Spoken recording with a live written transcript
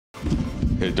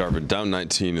Hey, Darvin, down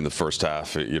 19 in the first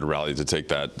half. You'd rallied to take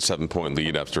that 7-point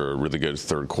lead after a really good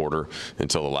third quarter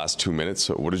until the last 2 minutes.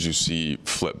 So what did you see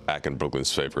flip back in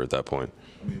Brooklyn's favor at that point?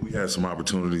 I mean, we had some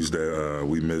opportunities that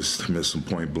we missed some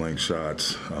point-blank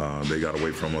shots. They got away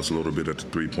from us a little bit at the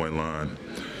three-point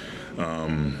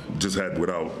line. Just had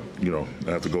without,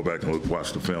 I have to go back and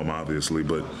watch the film, obviously,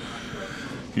 but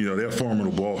they're a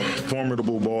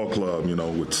formidable ball club.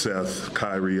 With Seth,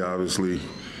 Kyrie, obviously.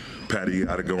 Patty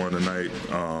got to go on tonight.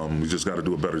 We just got to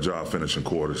do a better job finishing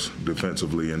quarters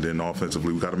defensively, and then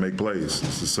offensively we got to make plays.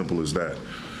 It's as simple as that.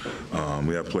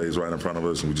 We have plays right in front of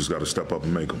us, and we just got to step up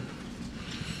and make them.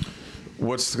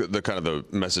 What's the kind of the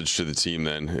message to the team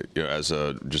then,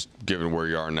 just given where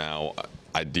you are now?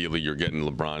 Ideally, you're getting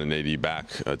LeBron and AD back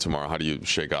tomorrow. How do you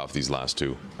shake off these last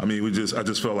two? I mean, I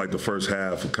just felt like the first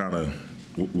half kind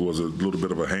of was a little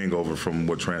bit of a hangover from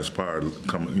what transpired,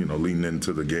 leading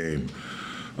into the game.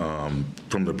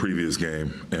 From the previous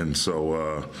game, and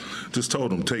so just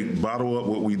told them, bottle up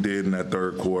what we did in that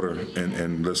third quarter,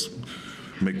 and let's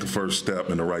make the first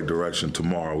step in the right direction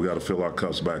tomorrow. We got to fill our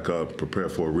cups back up, prepare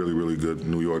for a really, really good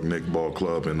New York Knicks ball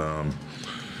club, and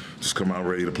just come out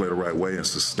ready to play the right way and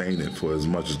sustain it for as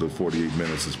much as the 48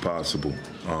 minutes as possible.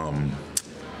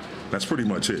 That's pretty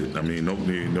much it. I mean,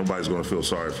 nobody's going to feel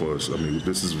sorry for us. I mean,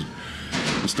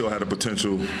 we still had the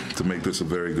potential to make this a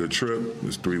very good trip.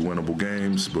 It's 3 winnable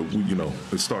games, but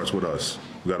it starts with us.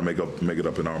 We got to make it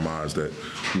up in our minds that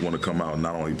we want to come out and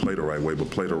not only play the right way, but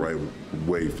play the right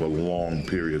way for long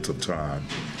periods of time,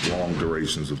 long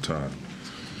durations of time.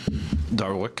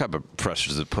 Darvin, what type of pressure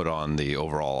does it put on the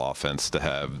overall offense to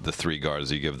have the 3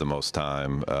 guards you give the most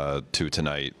time to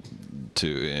tonight,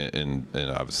 and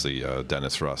obviously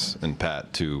Dennis, Russ, and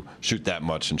Pat, to shoot that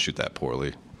much and shoot that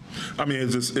poorly? I mean,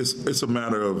 it's a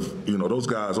matter of, those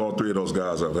guys, all 3 of those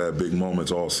guys have had big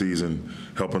moments all season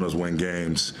helping us win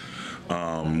games.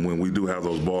 When we do have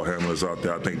those ball handlers out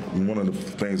there, I think one of the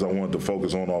things I wanted to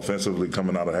focus on offensively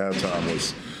coming out of halftime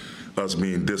was us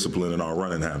being disciplined in our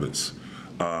running habits.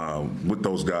 With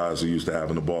those guys who used to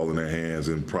having the ball in their hands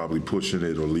and probably pushing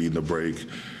it or leading the break,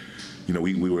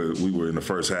 we were in the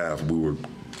first half, we were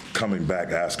coming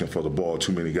back asking for the ball,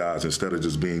 too many guys, instead of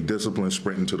just being disciplined,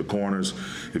 sprinting to the corners.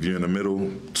 If you're in the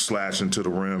middle, slashing to the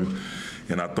rim.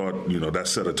 And I thought, that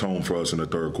set a tone for us in the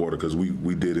third quarter, because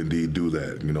we did indeed do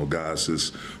that. Guys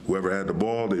just, whoever had the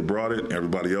ball, they brought it.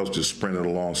 Everybody else just sprinted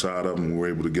alongside of them. And we were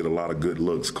able to get a lot of good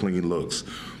looks, clean looks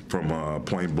from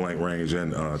point-blank range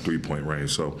and three-point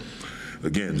range. So,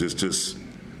 again, just the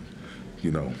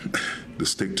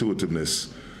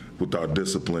stick-to-itiveness with our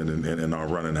discipline and our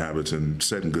running habits and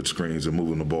setting good screens and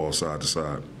moving the ball side to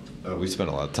side. We spent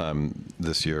a lot of time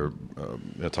this year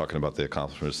talking about the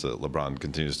accomplishments that LeBron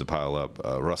continues to pile up.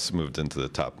 Russ moved into the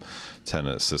top 10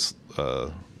 assist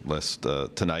list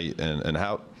tonight, and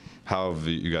how have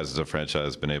you guys as a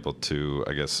franchise been able to,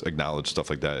 I guess, acknowledge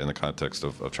stuff like that in the context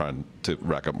of trying to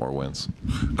rack up more wins?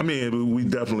 I mean, we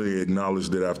definitely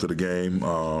acknowledged it after the game.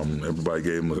 Everybody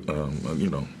gave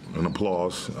him, an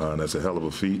applause, and that's a hell of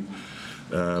a feat.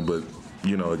 But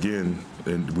again,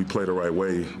 and we play the right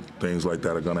way, things like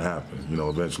that are going to happen.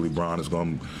 Eventually Bron is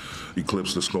going to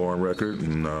eclipse the scoring record,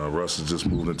 and Russ has just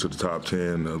moved into the top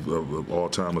 10 of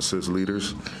all-time assist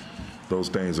leaders. Those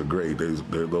things are great.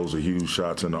 Those are huge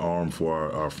shots in the arm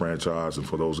for our franchise and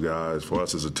for those guys, for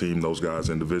us as a team, those guys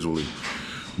individually.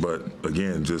 But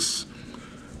again,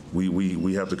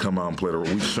 we have to come out and play.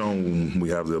 We've shown we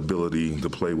have the ability to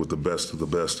play with the best of the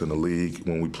best in the league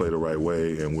when we play the right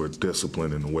way and we're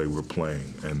disciplined in the way we're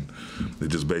playing. And it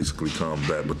just basically comes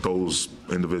back. But those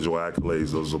individual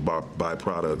accolades, those are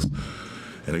byproducts.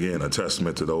 And again, a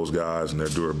testament to those guys and their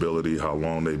durability, how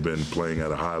long they've been playing at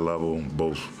a high level,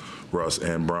 both Russ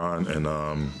and Bron. And,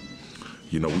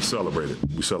 we celebrate it.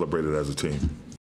 We celebrate it as a team.